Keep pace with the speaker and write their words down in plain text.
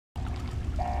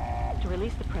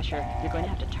release the pressure, you're going to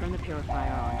have to turn the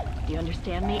purifier on. Do you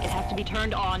understand me? It has to be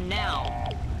turned on now.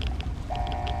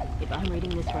 If I'm reading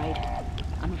this right,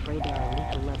 I'm afraid there are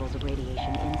lethal levels of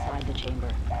radiation inside the chamber.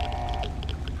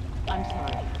 I'm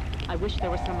sorry. I wish there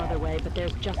was some other way, but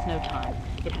there's just no time.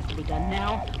 It has to be done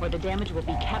now, or the damage will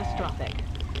be catastrophic.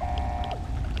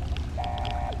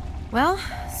 Well,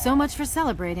 so much for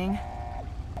celebrating.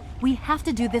 We have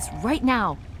to do this right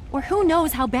now, or who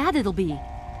knows how bad it'll be.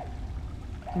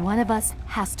 One of us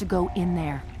has to go in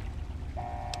there.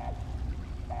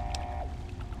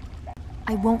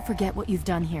 I won't forget what you've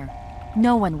done here.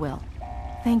 No one will.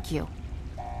 Thank you.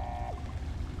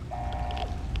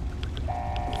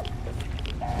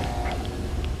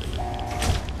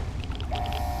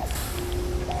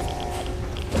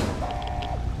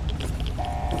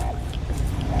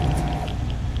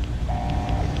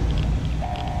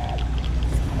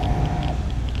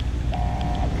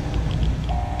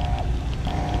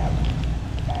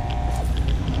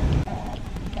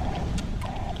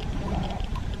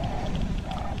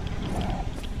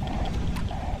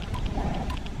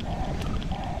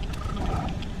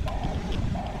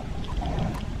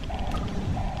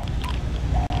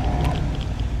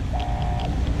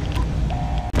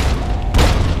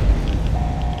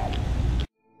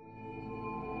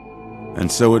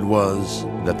 And so it was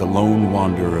that the lone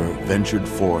wanderer ventured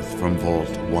forth from Vault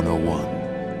 101,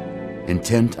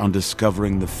 intent on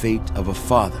discovering the fate of a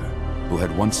father who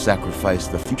had once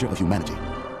sacrificed the future of humanity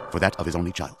for that of his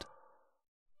only child.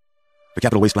 The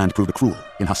Capital Wasteland proved a cruel,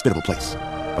 inhospitable place,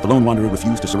 but the lone wanderer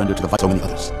refused to surrender to the vice of so many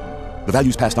others. The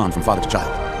values passed on from father to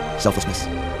child, selflessness,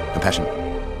 compassion,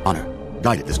 honor,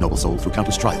 guided this noble soul through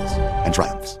countless trials and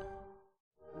triumphs.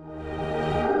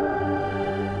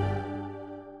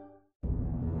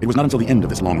 It was not until the end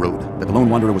of this long road that the lone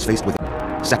wanderer was faced with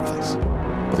sacrifice,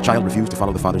 but the child refused to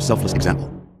follow the father's selfless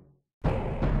example.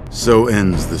 So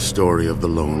ends the story of the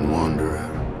lone wanderer,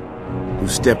 who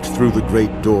stepped through the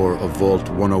great door of Vault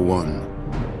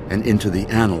 101 and into the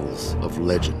annals of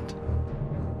legend.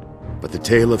 But the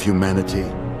tale of humanity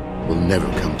will never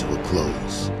come to a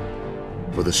close,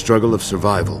 for the struggle of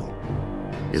survival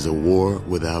is a war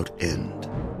without end.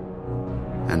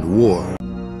 And war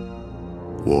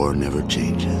never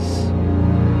changes.